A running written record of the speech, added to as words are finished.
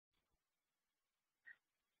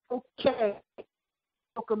Okay,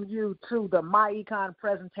 welcome you to the MyEcon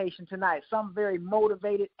presentation tonight. Some very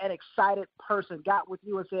motivated and excited person got with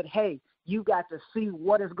you and said, hey, you got to see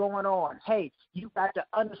what is going on. Hey, you got to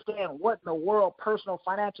understand what in the world personal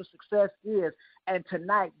financial success is. And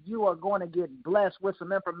tonight you are going to get blessed with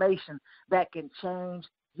some information that can change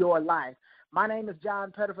your life. My name is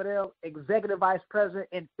John Pettifordale, Executive Vice President,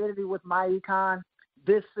 Infinity with MyEcon.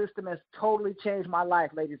 This system has totally changed my life,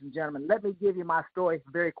 ladies and gentlemen. Let me give you my story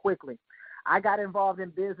very quickly. I got involved in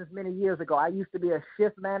business many years ago. I used to be a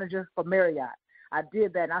shift manager for Marriott. I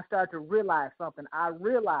did that, and I started to realize something. I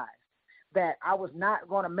realized that I was not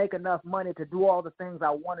going to make enough money to do all the things I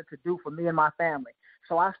wanted to do for me and my family.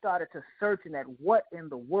 So I started to searching at what in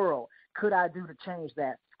the world could I do to change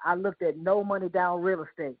that. I looked at no money down real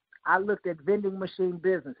estate. I looked at vending machine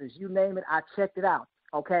businesses. You name it, I checked it out,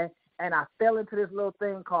 okay? And I fell into this little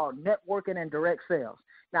thing called networking and direct sales.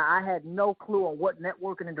 Now, I had no clue on what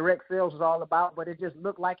networking and direct sales was all about, but it just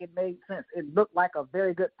looked like it made sense. It looked like a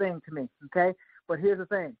very good thing to me, okay? But here's the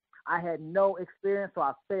thing. I had no experience, so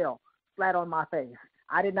I fell flat on my face.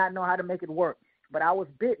 I did not know how to make it work, but I was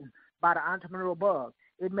bitten by the entrepreneurial bug.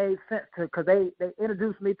 It made sense because they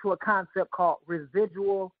introduced me to a concept called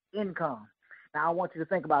residual income. Now, I want you to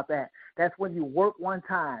think about that. That's when you work one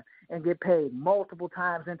time and get paid multiple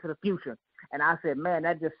times into the future. And I said, man,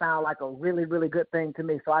 that just sounds like a really, really good thing to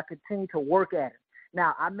me. So I continued to work at it.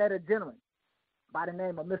 Now, I met a gentleman by the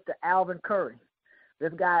name of Mr. Alvin Curry.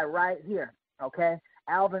 This guy right here, okay?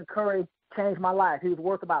 Alvin Curry changed my life. He was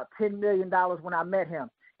worth about $10 million when I met him.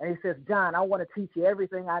 And he says, John, I want to teach you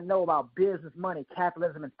everything I know about business, money,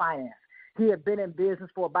 capitalism, and finance. He had been in business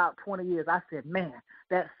for about 20 years. I said, man,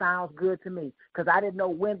 that sounds good to me, because I didn't know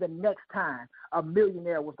when the next time a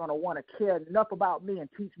millionaire was going to want to care enough about me and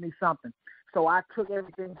teach me something. So I took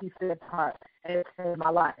everything he said to heart, and it changed my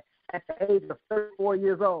life. At the age of 34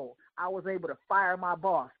 years old, I was able to fire my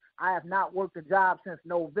boss. I have not worked a job since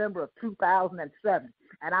November of 2007,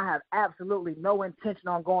 and I have absolutely no intention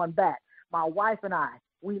on going back. My wife and I,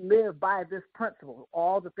 we live by this principle,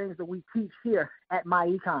 all the things that we teach here at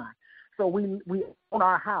MyEcon. So we own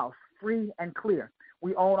our house free and clear.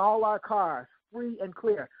 We own all our cars free and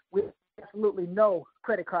clear with absolutely no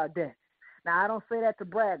credit card debt. Now, I don't say that to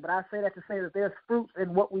brag, but I say that to say that there's fruits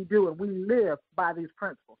in what we do, and we live by these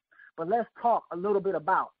principles. But let's talk a little bit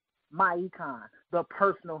about MyEcon, the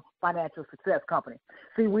personal financial success company.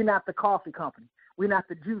 See, we're not the coffee company. We're not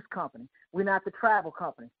the juice company. We're not the travel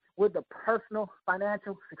company. We're the personal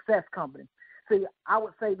financial success company. See, I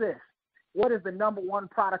would say this. What is the number one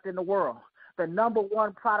product in the world? The number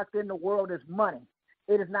one product in the world is money.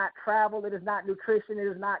 It is not travel. It is not nutrition. It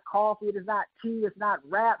is not coffee. It is not tea. It's not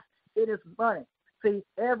wraps. It is money. See,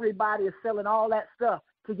 everybody is selling all that stuff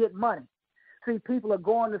to get money. See, people are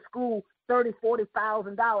going to school $30,000,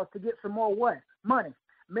 $40,000 to get some more what? Money.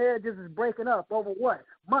 Marriages is breaking up over what?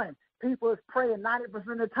 Money. People is praying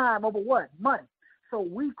 90% of the time over what? Money. So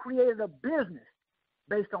we created a business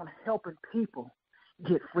based on helping people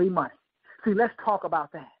get free money. See, let's talk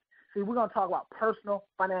about that. See, we're going to talk about personal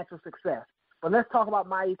financial success. But let's talk about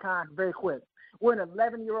MyEcon very quick. We're an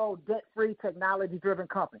 11-year-old debt-free, technology-driven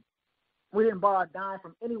company. We didn't borrow a dime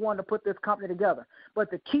from anyone to put this company together. But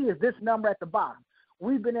the key is this number at the bottom.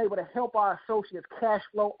 We've been able to help our associates cash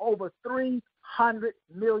flow over $300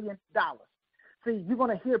 million. See, you're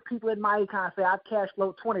going to hear people in MyEcon say, I've cash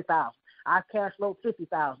flowed $20,000. I've cash flowed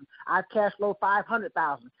 $50,000. I've cash flowed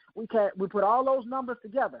 $500,000. We put all those numbers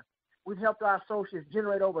together. We've helped our associates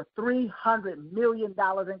generate over $300 million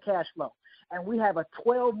in cash flow. And we have a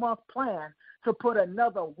 12-month plan to put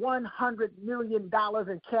another $100 million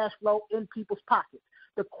in cash flow in people's pockets.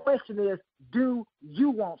 The question is, do you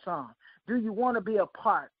want some? Do you want to be a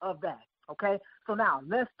part of that? Okay? So now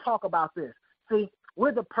let's talk about this. See,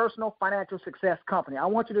 we're the personal financial success company. I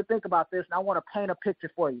want you to think about this, and I want to paint a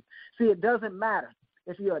picture for you. See, it doesn't matter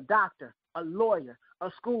if you're a doctor, a lawyer, a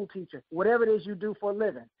school teacher, whatever it is you do for a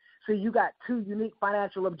living. See, you got two unique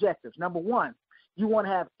financial objectives. Number one, you want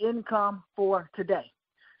to have income for today.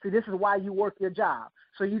 See, this is why you work your job.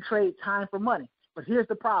 So you trade time for money. But here's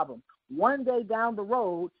the problem. One day down the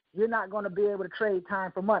road, you're not going to be able to trade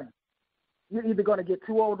time for money. You're either going to get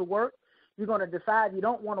too old to work, you're going to decide you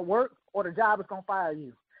don't want to work, or the job is going to fire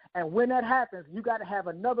you. And when that happens, you got to have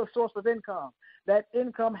another source of income. That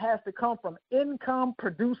income has to come from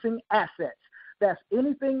income-producing assets. That's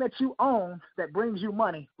anything that you own that brings you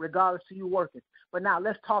money, regardless of you working. But now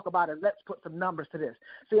let's talk about it. Let's put some numbers to this.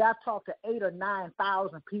 See, I've talked to 8,000 or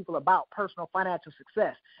 9,000 people about personal financial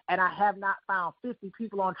success, and I have not found 50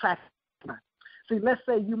 people on track. See, let's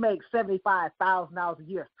say you make $75,000 a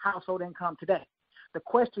year household income today. The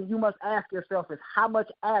question you must ask yourself is, how much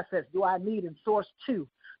assets do I need in source 2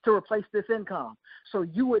 to replace this income? So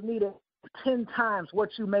you would need it 10 times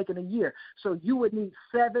what you make in a year. So you would need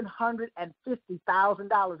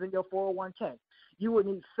 $750,000 in your 401k. You would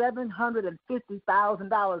need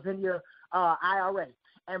 $750,000 in your IRA.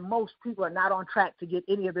 And most people are not on track to get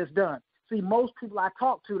any of this done. See, most people I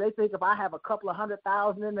talk to, they think if I have a couple of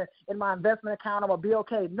 $100,000 in my investment account, I'm going to be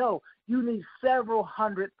okay. No, you need several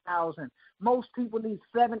 $100,000. Most people need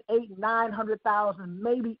 $700,000, $800,000, $900,000,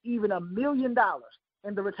 maybe even $1 million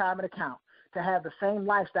in the retirement account to have the same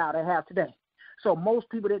lifestyle they have today. So most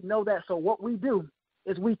people didn't know that. So what we do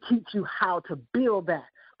is we teach you how to build that.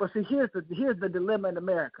 But see, here's the dilemma in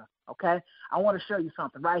America, okay? I want to show you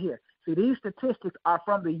something right here. See, these statistics are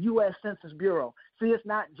from the U.S. Census Bureau. See, it's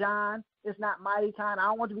not John. It's not MyEcon. I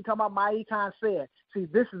don't want you to be talking about MyEcon said. See,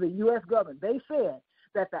 this is the U.S. government. They said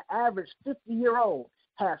that the average 50-year-old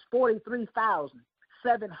has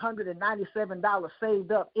 $43,797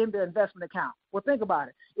 saved up in their investment account. Well, think about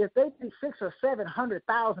it. If they do $600,000 or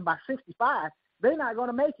 $700,000 by 65, they're not going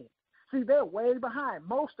to make it. See, they're way behind.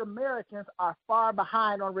 Most Americans are far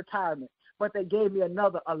behind on retirement, but they gave me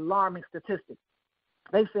another alarming statistic.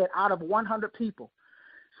 They said out of 100 people,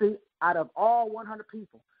 see, out of all 100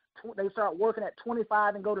 people, they start working at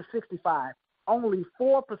 25 and go to 65. Only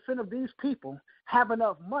 4% of these people have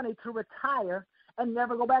enough money to retire and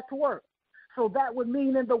never go back to work. So that would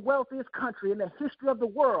mean in the wealthiest country in the history of the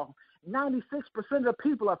world, 96% of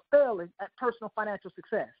people are failing at personal financial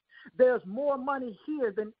success. There's more money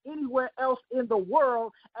here than anywhere else in the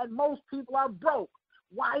world, and most people are broke.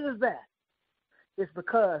 Why is that? It's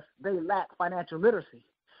because they lack financial literacy.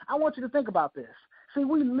 I want you to think about this. See,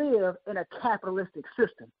 we live in a capitalistic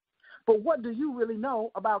system, but what do you really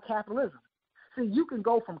know about capitalism? See, you can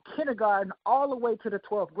go from kindergarten all the way to the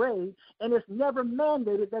 12th grade, and it's never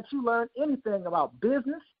mandated that you learn anything about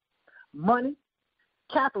business, money,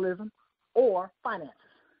 capitalism, or finances.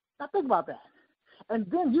 Now think about that. And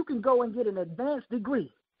then you can go and get an advanced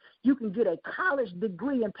degree. You can get a college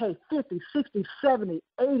degree and pay $50,000, $60,000,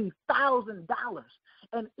 $70,000, $80,000.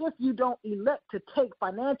 And if you don't elect to take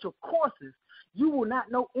financial courses, you will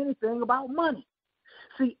not know anything about money.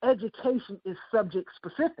 See, education is subject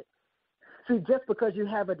specific. See, just because you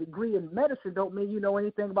have a degree in medicine don't mean you know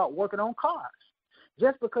anything about working on cars.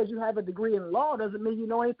 Just because you have a degree in law doesn't mean you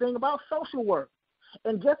know anything about social work.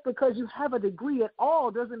 And just because you have a degree at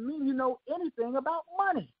all doesn't mean you know anything about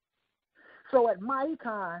money. So at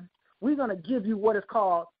MyEcon, we're going to give you what is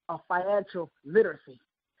called a financial literacy.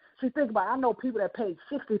 See, think about it. I know people that paid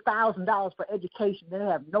 $60,000 for education and they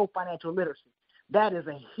have no financial literacy. That is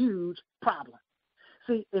a huge problem.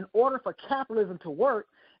 See, in order for capitalism to work,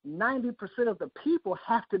 90% of the people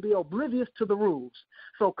have to be oblivious to the rules.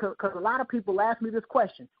 So, because a lot of people ask me this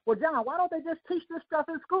question, well, John, why don't they just teach this stuff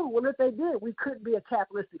in school? Well, if they did, we couldn't be a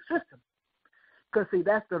capitalistic system. Because, see,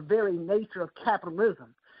 that's the very nature of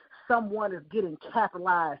capitalism. Someone is getting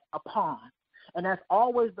capitalized upon. And that's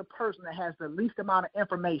always the person that has the least amount of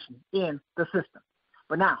information in the system.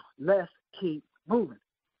 But now, let's keep moving.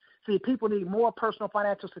 See, people need more personal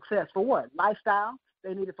financial success for what? Lifestyle.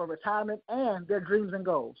 They need it for retirement and their dreams and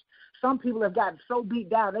goals. Some people have gotten so beat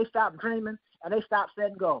down, they stop dreaming and they stop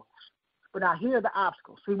setting goals. But now here are the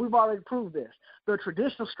obstacles. See, we've already proved this. The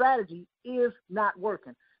traditional strategy is not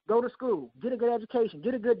working. Go to school, get a good education,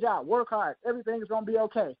 get a good job, work hard. Everything is going to be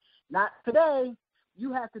okay. Not today.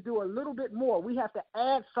 You have to do a little bit more. We have to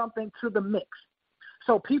add something to the mix.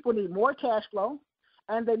 So people need more cash flow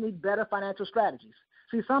and they need better financial strategies.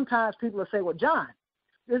 See, sometimes people will say, well, John,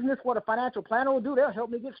 isn't this what a financial planner will do? They'll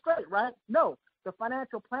help me get straight, right? No, the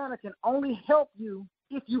financial planner can only help you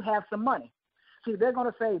if you have some money. See, they're going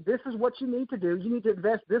to say, this is what you need to do. You need to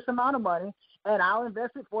invest this amount of money, and I'll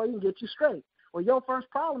invest it for you and get you straight. Well, your first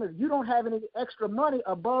problem is you don't have any extra money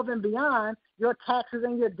above and beyond your taxes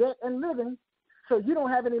and your debt and living, so you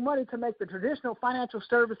don't have any money to make the traditional financial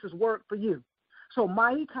services work for you. So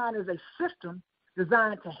MyEcon is a system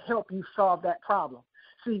designed to help you solve that problem.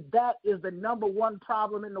 See, that is the number one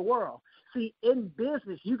problem in the world. See, in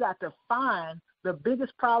business, you got to find the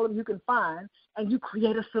biggest problem you can find, and you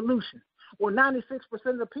create a solution. Well, 96%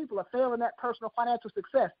 of the people are failing at personal financial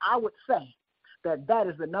success. I would say that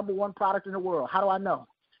is the number one product in the world. How do I know?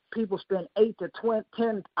 People spend 8 to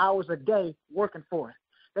 10 hours a day working for it.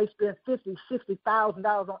 They spend $50,000,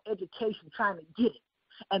 $60,000 on education trying to get it,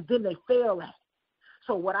 and then they fail at it.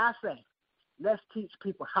 So what I say, let's teach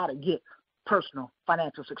people how to get personal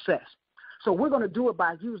financial success. So we're going to do it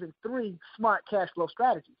by using 3 smart cash flow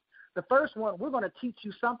strategies. The first one, we're going to teach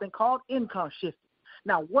you something called income shifting.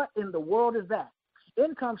 Now, what in the world is that?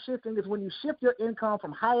 Income shifting is when you shift your income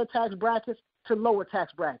from higher tax brackets to lower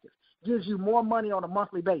tax brackets, gives you more money on a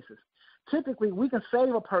monthly basis. Typically, we can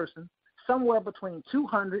save a person somewhere between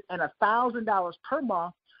 $200 and $1,000 per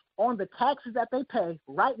month on the taxes that they pay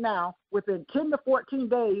right now within 10 to 14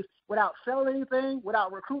 days without selling anything,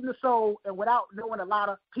 without recruiting a soul, and without knowing a lot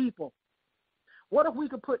of people. What if we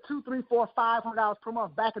could put $200, $300, $400, $500 per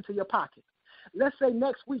month back into your pocket? Let's say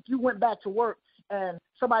next week you went back to work and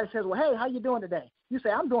somebody says, well, hey, how you doing today? You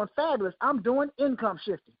say, I'm doing fabulous. I'm doing income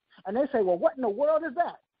shifting. And they say, well, what in the world is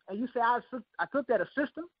that? And you say, I looked at a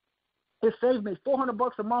system. It saves me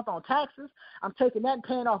 $400 a month on taxes. I'm taking that and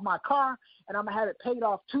paying off my car, and I'm going to have it paid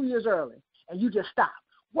off 2 years early. And you just stop.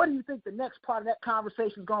 What do you think the next part of that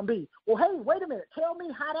conversation is going to be? Well, hey, wait a minute. Tell me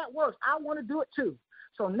how that works. I want to do it too.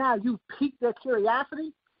 So now you pique their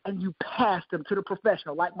curiosity, and you pass them to the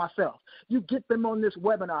professional like myself. You get them on this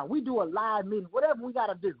webinar. We do a live meeting, whatever we got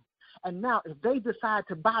to do. And now if they decide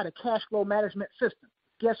to buy the cash flow management system,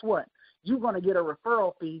 guess what? You're going to get a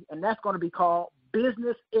referral fee, and that's going to be called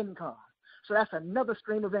business income. So that's another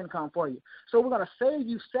stream of income for you. So we're going to save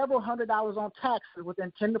you several $100s on taxes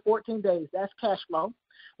within 10 to 14 days. That's cash flow.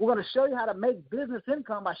 We're going to show you how to make business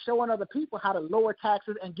income by showing other people how to lower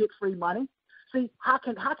taxes and get free money. See, how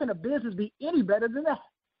can a business be any better than that?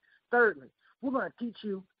 Thirdly, we're going to teach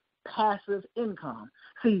you passive income.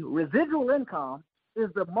 See, residual income is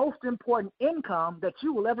the most important income that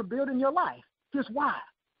you will ever build in your life. Here's why.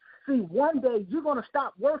 See, one day you're going to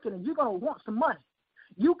stop working and you're going to want some money.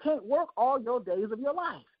 You can't work all your days of your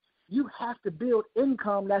life. You have to build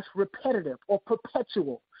income that's repetitive or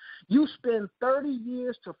perpetual. You spend 30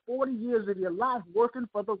 years to 40 years of your life working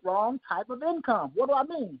for the wrong type of income. What do I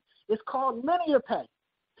mean? It's called linear pay.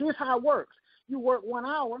 Here's how it works. You work 1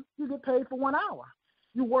 hour, you get paid for 1 hour.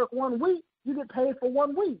 You work 1 week, you get paid for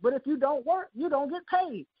 1 week. But if you don't work, you don't get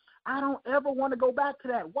paid. I don't ever want to go back to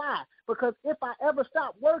that. Why? Because if I ever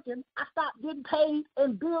stop working, I stop getting paid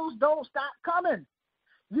and bills don't stop coming.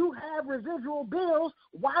 You have residual bills.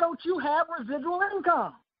 Why don't you have residual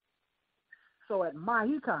income? So at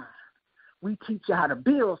MyEcon, we teach you how to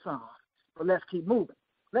build some. But let's keep moving.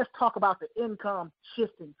 Let's talk about the income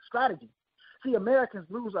shifting strategy. See, Americans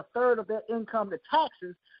lose a third of their income to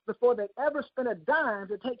taxes before they ever spend a dime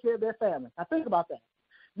to take care of their family. Now think about that.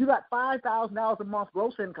 You got $5,000 a month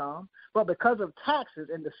gross income, but because of taxes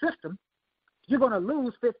in the system, you're going to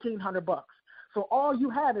lose $1,500. So all you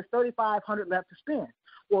have is $3,500 left to spend.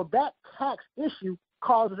 Well, that tax issue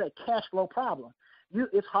causes a cash flow problem.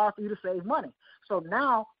 It's hard for you to save money. So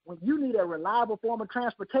now when you need a reliable form of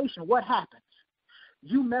transportation, what happens?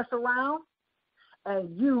 You mess around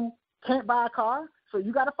and you can't buy a car, so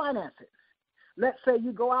you got to finance it. Let's say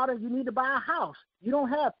you go out and you need to buy a house. You don't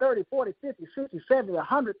have 30, 40, 50, 60, 70,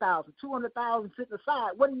 100,000, 200,000 sitting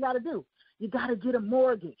aside. What do you got to do? You got to get a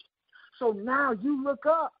mortgage. So now you look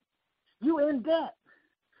up. You in debt.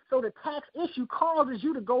 So the tax issue causes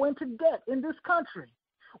you to go into debt in this country.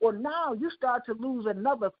 Or now you start to lose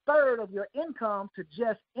another third of your income to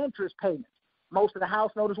just interest payments. Most of the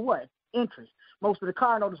house note is what? Interest. Most of the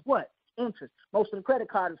car note is what? Interest. Most of the credit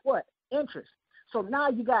card is what? Interest. So now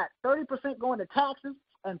you got 30% going to taxes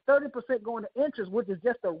and 30% going to interest, which is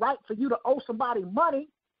just the right for you to owe somebody money.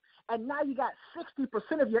 And now you got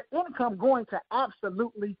 60% of your income going to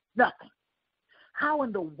absolutely nothing. How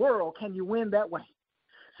in the world can you win that way?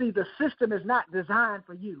 See, the system is not designed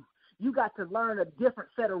for you. You got to learn a different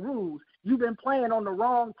set of rules. You've been playing on the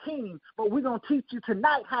wrong team, but we're going to teach you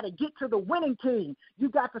tonight how to get to the winning team. You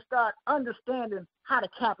got to start understanding how the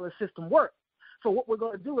capitalist system works. So what we're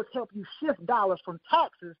going to do is help you shift dollars from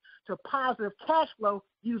taxes to positive cash flow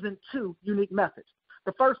using 2 unique methods.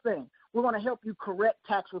 The first thing, we're going to help you correct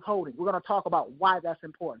tax withholding. We're going to talk about why that's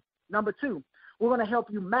important. Number 2, we're going to help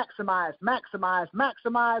you maximize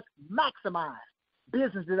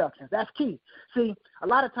business deductions. That's key. See, a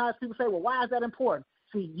lot of times people say, well, why is that important?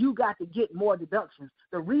 See, you got to get more deductions.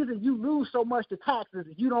 The reason you lose so much to taxes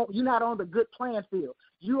is you're not on the good playing field.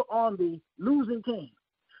 You're on the losing team.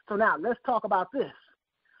 So now let's talk about this.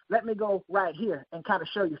 Let me go right here and kind of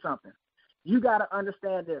show you something. You got to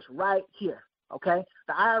understand this right here, okay?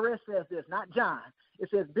 The IRS says this, not John. It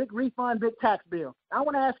says big refund, big tax bill. I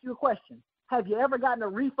want to ask you a question. Have you ever gotten a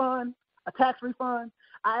refund, a tax refund?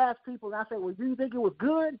 I ask people, and I say, well, do you think it was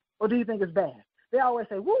good or do you think it's bad? They always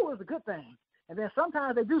say, woo, it was a good thing. And then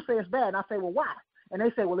sometimes they do say it's bad, and I say, well, why? And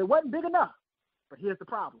they say, well, it wasn't big enough. But here's the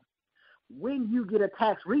problem. When you get a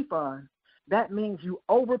tax refund, that means you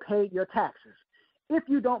overpaid your taxes. If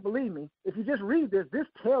you don't believe me, if you just read this, this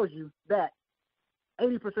tells you that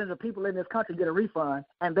 80% of people in this country get a refund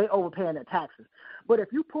and they overpaying their taxes. But if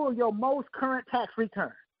you pull your most current tax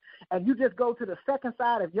return and you just go to the second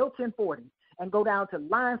side of your 1040 and go down to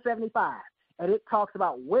line 75 and it talks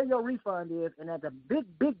about where your refund is, and at the big,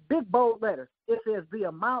 big, big bold letters, it says the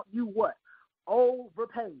amount you what?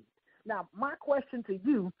 Overpaid. Now, my question to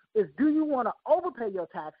you is, do you want to overpay your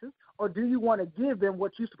taxes, or do you want to give them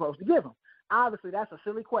what you're supposed to give them? Obviously, that's a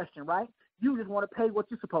silly question, right? You just want to pay what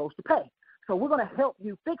you're supposed to pay. So we're going to help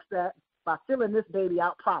you fix that by filling this baby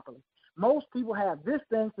out properly. Most people have this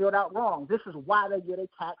thing filled out wrong. This is why they get a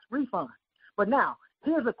tax refund. But now,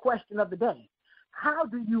 here's a question of the day. How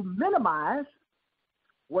do you minimize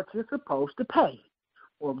what you're supposed to pay?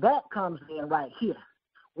 Well, that comes in right here.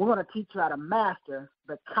 We're going to teach you how to master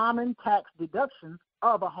the common tax deductions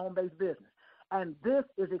of a home-based business. And this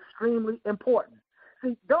is extremely important.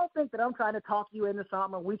 See, don't think that I'm trying to talk you into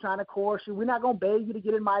something and we're trying to coerce you. We're not going to beg you to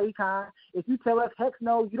get in MyEcon. If you tell us, heck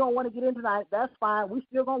no, you don't want to get in tonight, that's fine. We're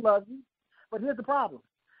still going to love you. But here's the problem.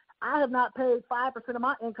 I have not paid 5% of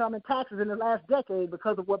my income in taxes in the last decade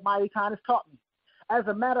because of what MyEcon has taught me. As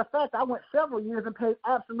a matter of fact, I went several years and paid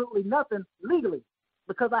absolutely nothing legally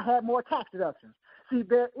because I had more tax deductions. See,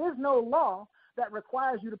 there is no law that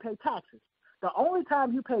requires you to pay taxes. The only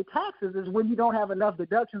time you pay taxes is when you don't have enough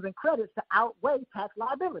deductions and credits to outweigh tax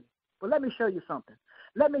liability. But let me show you something.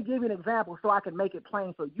 Let me give you an example so I can make it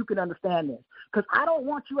plain so you can understand this. Because I don't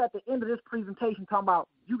want you at the end of this presentation talking about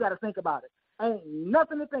you got to think about it. Ain't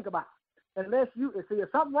nothing to think about. Unless you, see, if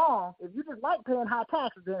something wrong, if you just like paying high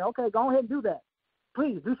taxes, then okay, go ahead and do that.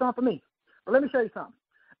 Please do something for me. But let me show you something.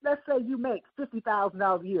 Let's say you make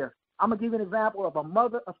 $50,000 a year. I'm going to give you an example of a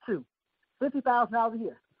mother of two. $50,000 a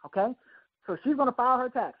year, okay? So she's going to file her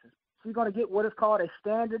taxes. She's going to get what is called a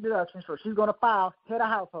standard deduction. So she's going to file head of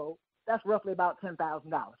household. That's roughly about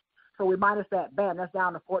 $10,000. So we minus that. Bam, that's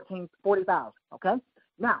down to $40,000, okay?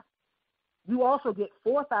 Now, you also get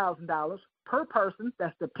 $4,000 per person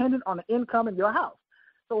that's dependent on the income in your house.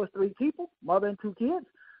 So it's 3 people, mother and 2 kids.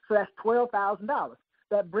 So that's $12,000.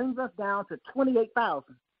 That brings us down to $28,000.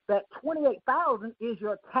 That $28,000 is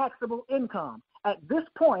your taxable income. At this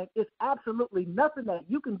point, it's absolutely nothing that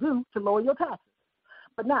you can do to lower your taxes.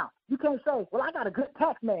 But now, you can't say, well, I got a good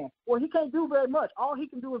tax man. Well, he can't do very much. All he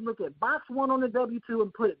can do is look at box 1 on the W-2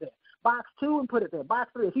 and put it there. Box 2 and put it there. Box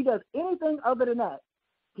 3. If he does anything other than that,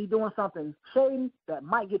 he's doing something shady that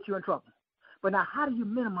might get you in trouble. But now, how do you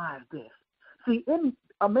minimize this? See, in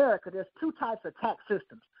America, there's 2 types of tax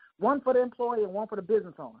systems, one for the employee and one for the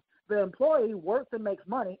business owner. The employee works and makes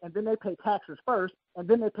money, and then they pay taxes first, and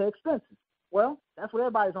then they pay expenses. Well, that's what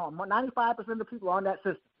everybody's on. 95% of the people are on that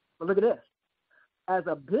system. But look at this. As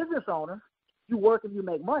a business owner, you work and you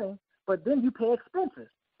make money, but then you pay expenses.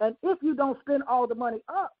 And if you don't spend all the money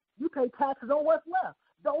up, you pay taxes on what's left.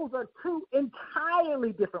 Those are 2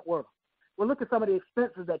 entirely different worlds. Well, look at some of the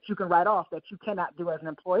expenses that you can write off that you cannot do as an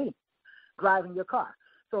employee. Driving your car.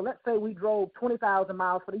 So let's say we drove 20,000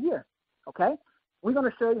 miles for the year, okay? We're going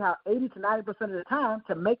to show you how 80 to 90% of the time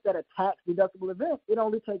to make that a tax-deductible event, it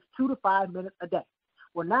only takes 2 to 5 minutes a day.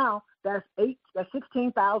 Well, now that's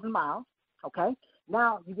 16,000 miles, okay?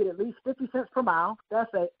 Now you get at least 50 cents per mile.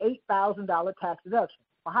 That's a $8,000 tax deduction.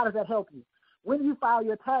 Well, how does that help you? When you file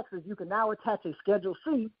your taxes, you can now attach a Schedule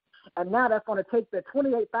C, and now that's going to take the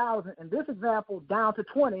 $28,000 in this example down to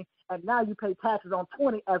 20, and now you pay taxes on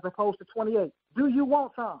 20 as opposed to 28. Do you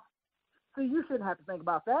want some? See, you shouldn't have to think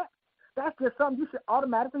about that. That's just something you should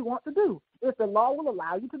automatically want to do if the law will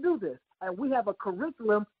allow you to do this. And we have a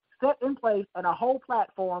curriculum set in place and a whole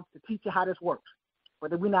platform to teach you how this works.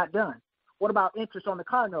 But then we're not done. What about interest on the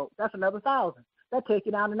car note? That's another $1,000. That takes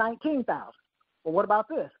you down to $19,000. Well, what about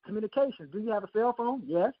this? Communications. Do you have a cell phone?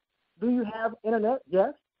 Yes. Do you have internet?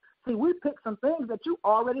 Yes. See, we picked some things that you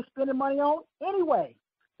already spending money on anyway.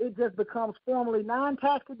 It just becomes formally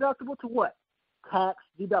non-tax deductible to what? Tax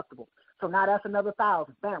deductible. So now that's another $1,000.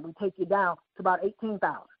 Bam, we take you down to about $18,000.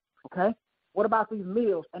 Okay? What about these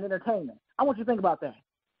meals and entertainment? I want you to think about that.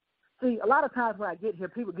 See, a lot of times when I get here,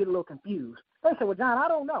 people get a little confused. They say, well, John, I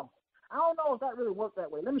don't know. I don't know if that really works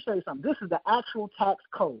that way. Let me show you something. This is the actual tax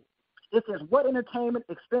code. It says what entertainment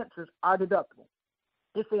expenses are deductible.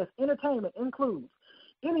 It says entertainment includes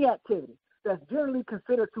any activity that's generally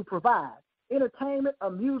considered to provide entertainment,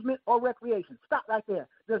 amusement, or recreation. Stop right there.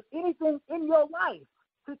 Does anything in your life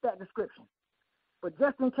fit that description? But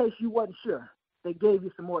just in case you wasn't sure, they gave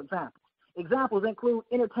you some more examples. Examples include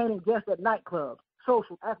entertaining guests at nightclubs,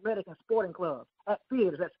 social, athletic, and sporting clubs, at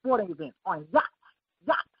theaters, at sporting events, on yachts.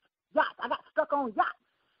 I got stuck on yachts.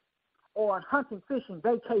 Or on hunting, fishing,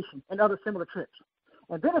 vacation, and other similar trips.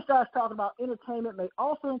 And then it starts talking about entertainment may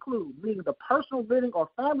also include meeting the personal living or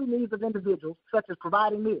family needs of individuals, such as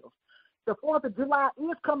providing meals. The 4th of July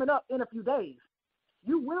is coming up in a few days.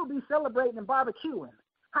 You will be celebrating and barbecuing.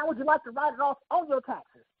 How would you like to write it off on your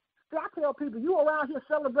taxes? See, I tell people, you around here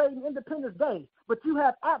celebrating Independence Day, but you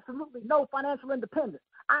have absolutely no financial independence.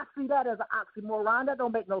 I see that as an oxymoron. That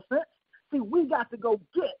don't make no sense. See, we got to go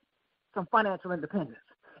get some financial independence.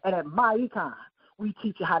 And at MyEcon, we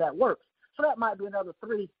teach you how that works. So that might be another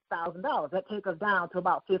 $3,000. That takes us down to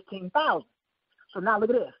about $15,000. So now look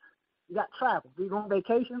at this. You got travel. Do you go on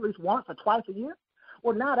vacation at least once or twice a year?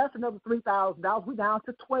 Well, now that's another $3,000. We're down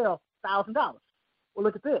to $12,000. Well,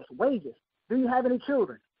 look at this. Wages. Do you have any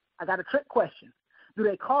children? I got a trick question. Do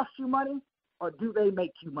they cost you money or do they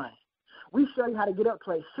make you money? We show you how to get up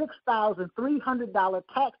to a $6,300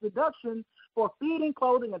 tax deduction for feeding,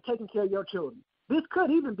 clothing, and taking care of your children. This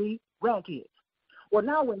could even be grandkids. Well,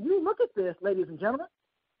 now when you look at this, ladies and gentlemen,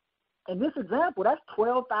 in this example, that's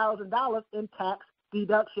 $12,000 in tax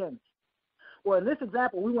deductions. Well, in this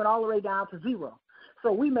example, we went all the way down to zero.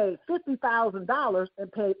 So we made $50,000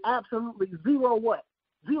 and paid absolutely zero what?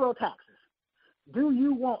 Zero taxes. Do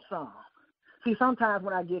you want some? See, sometimes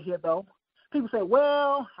when I get here, though, people say,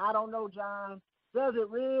 well, I don't know, John. Does it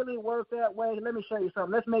really work that way? Let me show you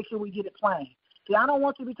something. Let's make sure we get it plain. See, I don't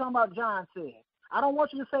want you to be talking about John said. I don't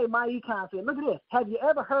want you to say MyEcon said. Look at this. Have you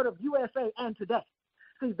ever heard of USA and Today?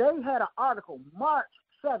 See, they had an article March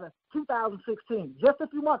 7th, 2016, just a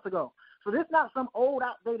few months ago. So this is not some old,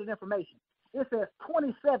 outdated information. It says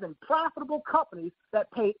 27 profitable companies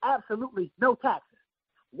that paid absolutely no taxes.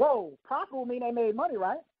 Whoa, profitable mean they made money,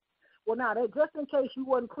 right? Well, now, they, just in case you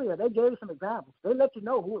wasn't clear, they gave some examples. They let you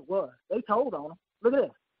know who it was. They told on them. Look at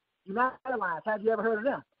this. United Airlines, have you ever heard of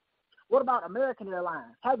them? What about American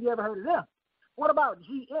Airlines? Have you ever heard of them? What about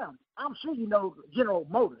GM? I'm sure you know General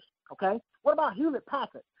Motors, okay? What about Hewlett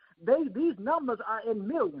Packard? These numbers are in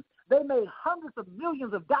millions. They made hundreds of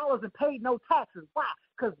millions of dollars and paid no taxes. Why?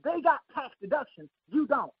 Because they got tax deductions. You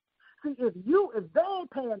don't. See, if they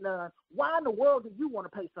ain't paying none, why in the world do you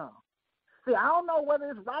want to pay some? See, I don't know whether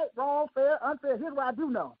it's right, wrong, fair, unfair. Here's what I do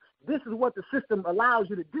know. This is what the system allows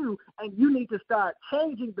you to do, and you need to start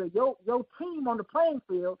changing your team on the playing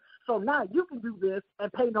field so now you can do this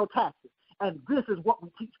and pay no taxes. And this is what we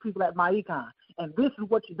teach people at MyEcon, and this is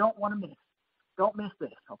what you don't want to miss. Don't miss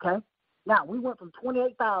this, okay? Now, we went from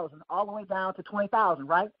 $28,000 all the way down to $20,000,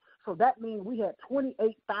 right? So that means we had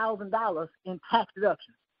 $28,000 in tax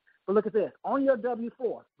deductions. But look at this. On your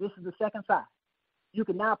W-4, this is the second side. You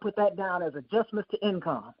can now put that down as adjustments to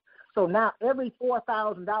income. So now every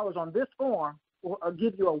 $4,000 on this form will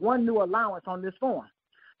give you one new allowance on this form.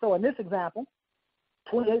 So in this example,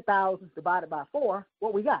 28,000 divided by 4,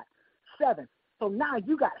 what we got? 7. So now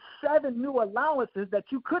you got 7 new allowances that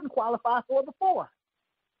you couldn't qualify for before.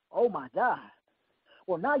 Oh my God.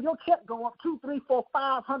 Well, now your check go up $200, $300,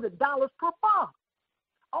 $400, $500 per month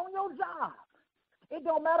on your job. It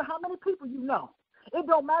don't matter how many people you know. It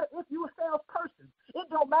don't matter if you're a salesperson. It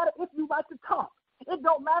don't matter if you like to talk. It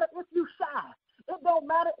don't matter if you shy. It don't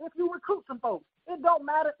matter if you recruit some folks. It don't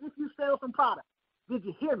matter if you sell some products. Did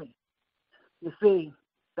you hear me? You see,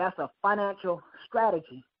 that's a financial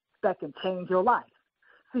strategy that can change your life.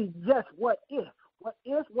 See, just what if? What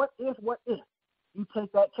if you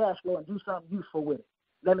take that cash flow and do something useful with it?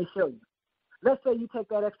 Let me show you. Let's say you take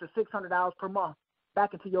that extra $600 per month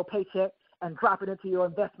back into your paycheck and drop it into your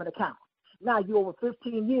investment account. Now you over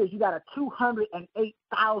 15 years, you got a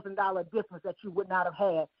 $208,000 difference that you would not have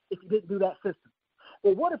had if you didn't do that system.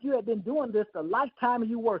 Well, what if you had been doing this the lifetime of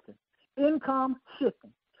you working? Income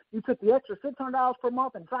shifting. You took the extra $600 per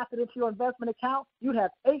month and dropped it into your investment account, you'd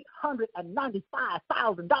have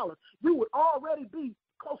 $895,000. You would already be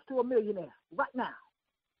close to a millionaire right now.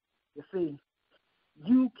 You see,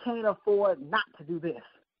 you can't afford not to do this.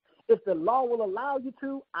 If the law will allow you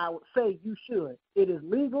to, I would say you should. It is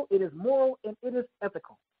legal, it is moral, and it is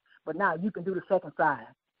ethical. But now you can do the second side.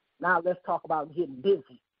 Now let's talk about getting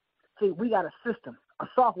busy. See, we got a system, a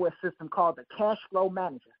software system called the Cash Flow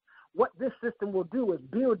Manager. What this system will do is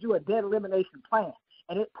build you a debt elimination plan,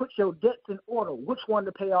 and it puts your debts in order, which one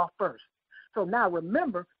to pay off first. So now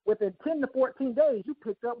remember, within 10 to 14 days, you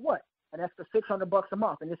picked up what? An extra $600 a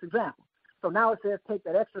month in this example. So now it says take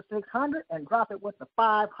that extra $600 and drop it with the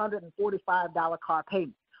 $545 car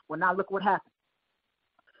payment. Well, now look what happened.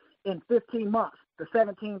 In 15 months, the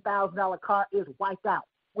 $17,000 car is wiped out,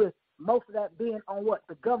 with most of that being on what?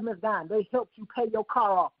 The government's dime. They helped you pay your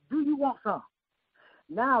car off. Do you want some?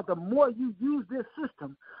 Now, the more you use this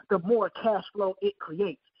system, the more cash flow it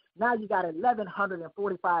creates. Now you got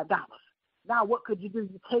 $1,145. Now what could you do?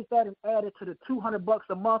 You take that and add it to the $200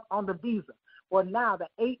 a month on the Visa. Well, now the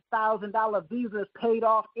 $8,000 Visa is paid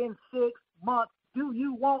off in 6 months. Do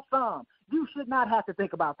you want some? You should not have to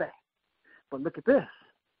think about that. But look at this.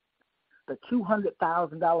 The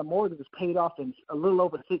 $200,000 mortgage is paid off in a little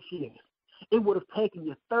over 6 years. It would have taken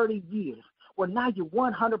you 30 years. Well, now you're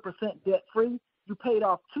 100% debt-free. You paid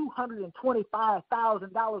off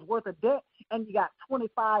 $225,000 worth of debt, and you got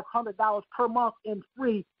 $2,500 per month in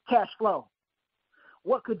free cash flow.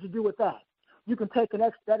 What could you do with that? You can take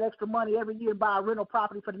that extra money every year and buy a rental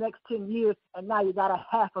property for the next 10 years, and now you got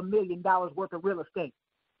 $500,000 worth of real estate.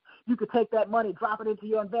 You could take that money, drop it into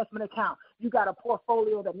your investment account. You got a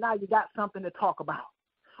portfolio that now you got something to talk about.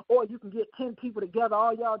 Or you can get 10 people together,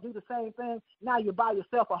 all y'all do the same thing. Now you buy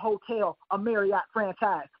yourself a hotel, a Marriott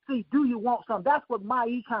franchise. See, do you want some? That's what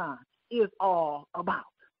MyEcon is all about.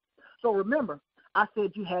 So remember, I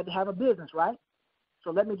said you had to have a business, right? So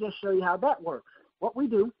let me just show you how that works. What we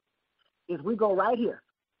do is we go right here.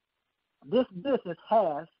 This business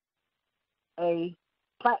has a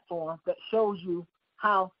platform that shows you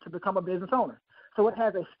how to become a business owner. So it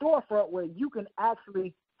has a storefront where you can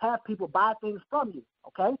actually have people buy things from you,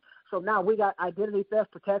 okay? So now we got identity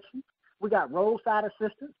theft protection. We got roadside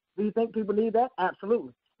assistance. Do you think people need that?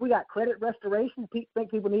 Absolutely. We got credit restoration. Think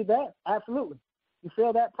people need that? Absolutely. You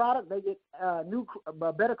sell that product, they get a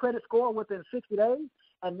better credit score within 60 days,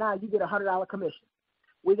 and now you get a $100 commission.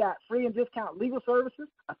 We got free and discount legal services,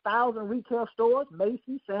 1,000 retail stores,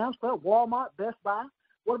 Macy's, Sam's Club, Walmart, Best Buy.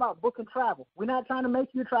 What about booking travel? We're not trying to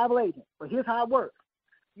make you a travel agent, but here's how it works.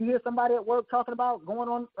 You hear somebody at work talking about going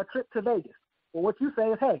on a trip to Vegas. Well, what you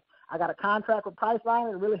say is, hey, I got a contract with Priceline,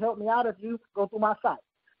 and it really helped me out if you go through my site.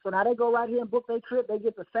 So now they go right here and book their trip. They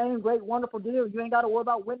get the same great, wonderful deal. You ain't got to worry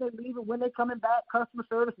about when they leaving, when they coming back, customer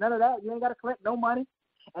service, none of that. You ain't got to collect no money.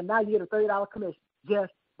 And now you get a $30 commission.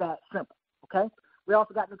 Just that simple, okay? We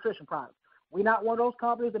also got nutrition products. We're not one of those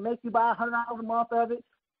companies that make you buy $100 a month of it.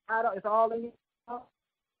 It's all in your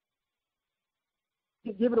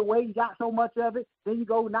You give it away, you got so much of it, then you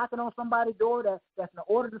go knocking on somebody's door that's going to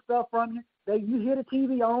order the stuff from you. You hear the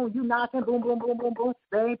TV on, you knocking, boom, boom, boom, boom, boom.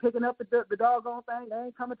 They ain't picking up the doggone thing. They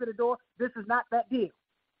ain't coming to the door. This is not that deal.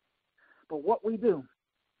 But what we do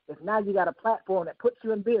is now you got a platform that puts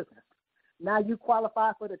you in business. Now you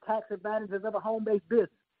qualify for the tax advantages of a home-based business.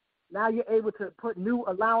 Now you're able to put new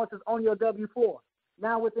allowances on your W-4.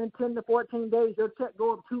 Now within 10 to 14 days, your check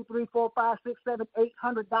goes up $200, $300, $400, $500, $600,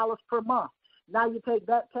 $700, $800 per month. Now you take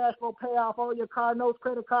that cash flow, pay off all your car notes,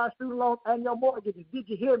 credit cards, student loans, and your mortgages. Did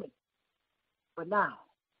you hear me? But now,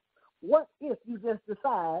 what if you just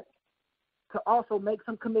decide to also make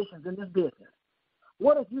some commissions in this business?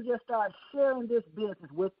 What if you just start sharing this business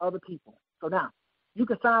with other people? So now, you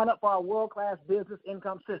can sign up for our world-class business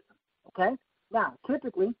income system, okay? Now,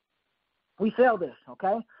 typically, we sell this,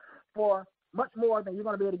 okay, for much more than you're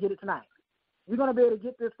going to be able to get it tonight. You're going to be able to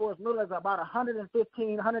get this for as little as about $115,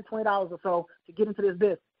 $120 or so to get into this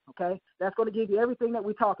business, okay? That's going to give you everything that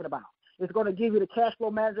we're talking about. It's going to give you the cash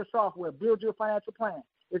flow manager software, build your financial plan.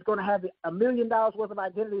 It's going to have $1 million worth of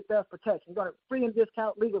identity theft protection. It's going to have free and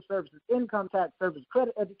discount legal services, income tax services,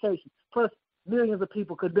 credit education, plus millions of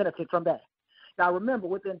people could benefit from that. Now, remember,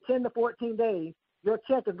 within 10 to 14 days, your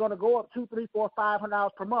check is going to go up $200, $300, $400, $500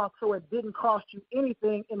 per month, so it didn't cost you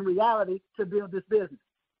anything in reality to build this business.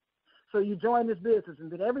 So you join this business,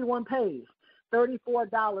 and then everyone pays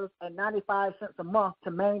 $34.95 a month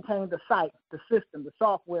to maintain the site, the system, the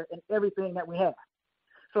software, and everything that we have.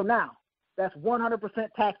 So now, that's 100%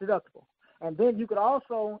 tax deductible. And then you could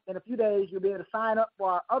also, in a few days, you'll be able to sign up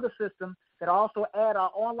for our other system that also add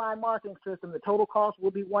our online marketing system. The total cost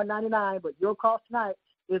will be $199, but your cost tonight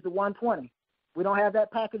is the $120. We don't have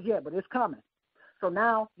that package yet, but it's coming. So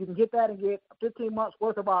now you can get that and get 15 months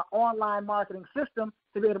worth of our online marketing system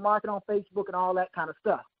to be able to market on Facebook and all that kind of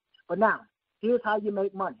stuff. But now, here's how you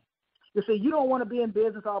make money. You see, you don't want to be in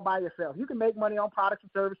business all by yourself. You can make money on products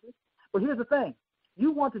and services, but here's the thing.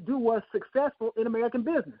 You want to do what's successful in American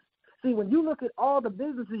business. See, when you look at all the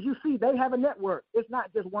businesses you see, they have a network. It's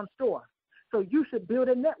not just one store. So you should build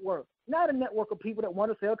a network, not a network of people that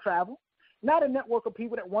want to sell travel, not a network of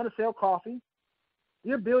people that want to sell coffee.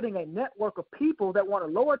 You're building a network of people that want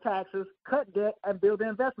to lower taxes, cut debt, and build an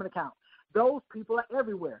investment account. Those people are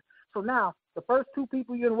everywhere. So now the first 2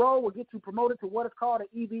 people you enroll will get you promoted to what is called an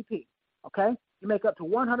EVP, okay? You make up to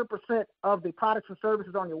 100% of the products and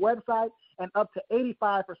services on your website and up to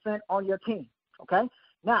 85% on your team, okay?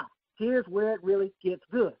 Now, here's where it really gets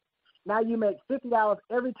good. Now you make $50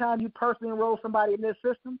 every time you personally enroll somebody in this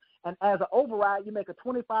system, and as an override, you make a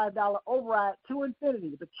 $25 override to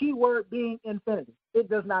infinity, the key word being infinity. It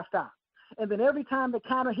does not stop. And then every time the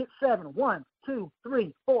counter hits 7, 1, 2,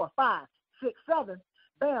 3, 4, 5, 6, 7,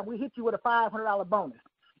 bam, we hit you with a $500 bonus.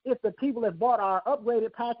 If the people have bought our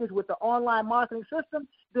upgraded package with the online marketing system,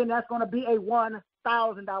 then that's going to be a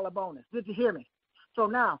 $1,000 bonus. Did you hear me? So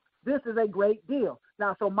now, this is a great deal.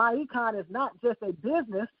 Now, so MyEcon is not just a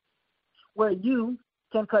business. where you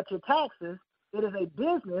can cut your taxes. It is a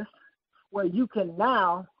business where you can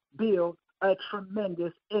now build a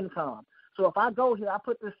tremendous income. So if I go here, I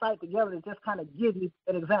put this site together to just kind of give you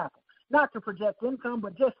an example. Not to project income,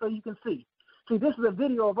 but just so you can see. See, this is a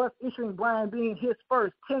video of us issuing Brian Bean his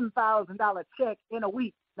first $10,000 check in a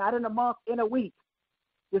week. Not in a month, in a week.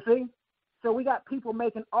 You see? So we got people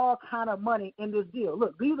making all kind of money in this deal.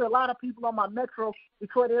 Look, these are a lot of people on my Metro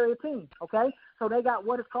Detroit area team, okay? So they got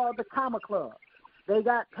what is called the Comma Club. They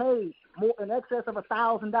got paid more in excess of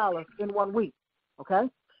 $1,000 in 1 week, okay?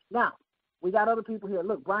 Now, we got other people here.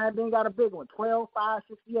 Look, Brian Bean got a big one,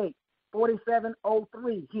 12,568,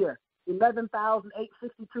 4703 here,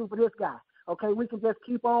 11,862 for this guy. Okay, we can just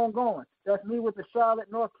keep on going. That's me with the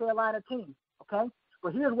Charlotte, North Carolina team, okay?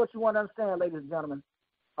 But here's what you want to understand, ladies and gentlemen,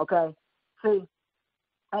 okay? See,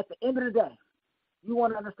 at the end of the day, you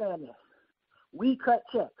want to understand this. We cut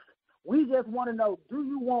checks. We just want to know, do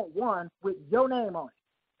you want one with your name on it?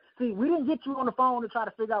 See, we didn't get you on the phone to try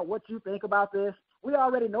to figure out what you think about this. We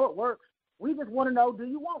already know it works. We just want to know, do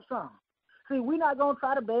you want some? See, we're not going to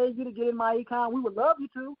try to beg you to get in MyEcon. We would love you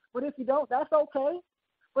to, but if you don't, that's okay.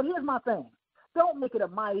 But here's my thing. Don't make it a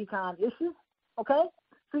MyEcon issue, okay?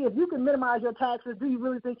 See, if you can minimize your taxes, do you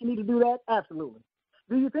really think you need to do that? Absolutely.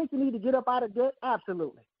 Do you think you need to get up out of debt?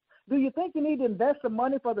 Absolutely. Do you think you need to invest some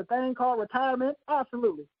money for the thing called retirement?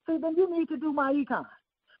 Absolutely. See, then you need to do MyEcon.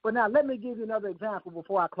 But now let me give you another example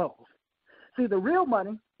before I close. See, the real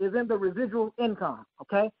money is in the residual income,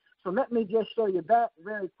 okay? So let me just show you that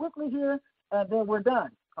very quickly here, and then we're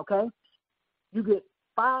done, okay? You get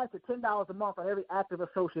 $5 to $10 a month on every active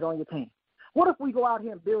associate on your team. What if we go out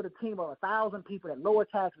here and build a team of 1,000 people that lower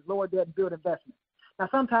taxes, lower debt, and build investment? Now,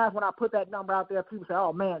 sometimes when I put that number out there, people say,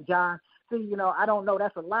 oh, man, John, see, I don't know.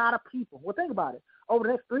 That's a lot of people. Well, think about it. Over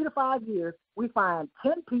the next 3 to 5 years, we find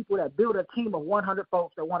 10 people that build a team of 100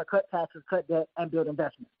 folks that want to cut taxes, cut debt, and build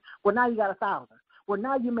investment. Well, now you got 1,000. Well,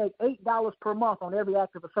 now you make $8 per month on every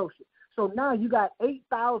active associate. So now you got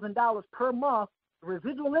 $8,000 per month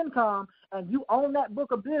residual income, and you own that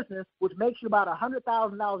book of business, which makes you about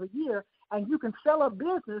 $100,000 a year, and you can sell a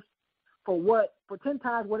business for 10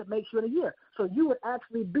 times what it makes you in a year. So you would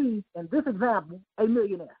actually be, in this example, a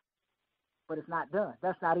millionaire. But it's not done.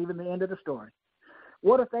 That's not even the end of the story.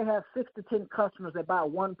 What if they have 6 to 10 customers that buy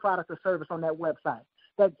one product or service on that website?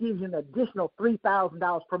 That gives you an additional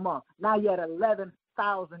 $3,000 per month. Now you're at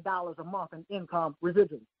 $11,000 a month in income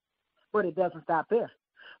residually. But it doesn't stop there.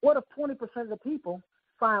 What if 20% of the people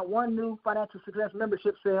find one new financial success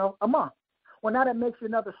membership sale a month? Well, now that makes you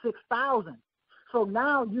another $6,000. So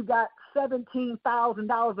now you got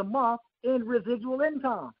 $17,000 a month in residual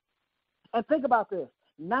income. And think about this.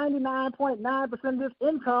 99.9% of this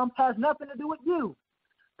income has nothing to do with you.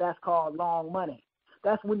 That's called long money.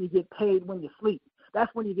 That's when you get paid when you sleep.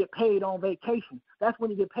 That's when you get paid on vacation. That's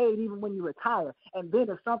when you get paid even when you retire. And then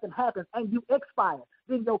if something happens and you expire,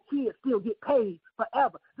 then your kids still get paid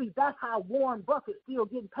forever. See, that's how Warren Buffett's still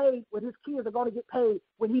getting paid when his kids are going to get paid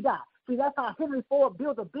when he dies. See, that's how Henry Ford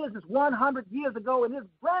built a business 100 years ago, and his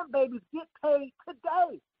grandbabies get paid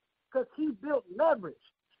today because he built leverage.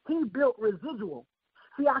 He built residual.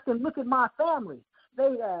 See, I can look at my family. They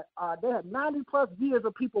had 90-plus years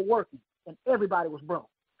of people working, and everybody was broke.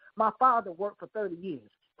 My father worked for 30 years.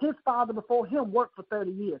 His father before him worked for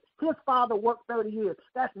 30 years. His father worked 30 years.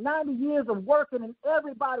 That's 90 years of working, and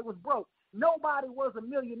everybody was broke. Nobody was a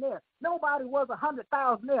millionaire. Nobody was a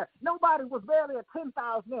 100,000-aire. Nobody was barely a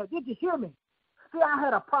 10,000-aire. Did you hear me? See, I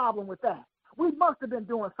had a problem with that. We must have been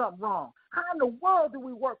doing something wrong. How in the world do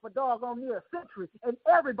we work for doggone near a century, and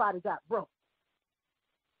everybody got broke?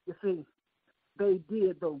 You see, they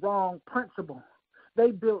did the wrong principle.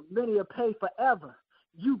 They built linear pay forever.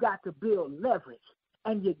 You got to build leverage,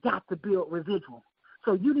 and you got to build residual.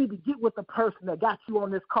 So you need to get with the person that got you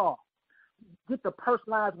on this call. Get the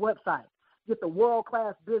personalized website. Get the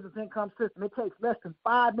world-class business income system. It takes less than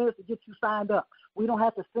 5 minutes to get you signed up. We don't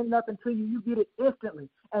have to send nothing to you. You get it instantly.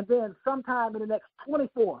 And then sometime in the next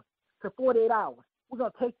 24 to 48 hours, we're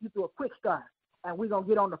going to take you through a quick start, and we're going to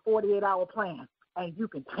get on the 48-hour plan, and you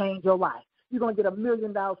can change your life. You're going to get $1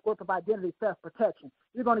 million worth of identity theft protection.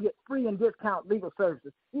 You're going to get free and discount legal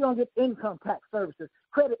services. You're going to get income tax services,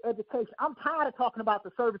 credit education. I'm tired of talking about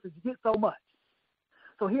the services you get so much.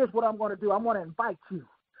 So here's what I'm going to do. I'm going to invite you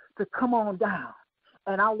to come on down,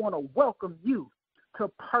 and I want to welcome you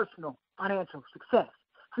to personal financial success.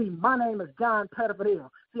 See, my name is John Pettivadil.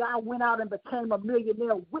 See, I went out and became a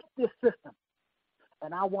millionaire with this system,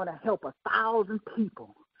 and I want to help 1,000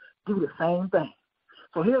 people do the same thing.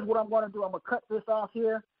 So here's what I'm going to do. I'm going to cut this off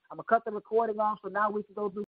here. I'm going to cut the recording off so now we can go do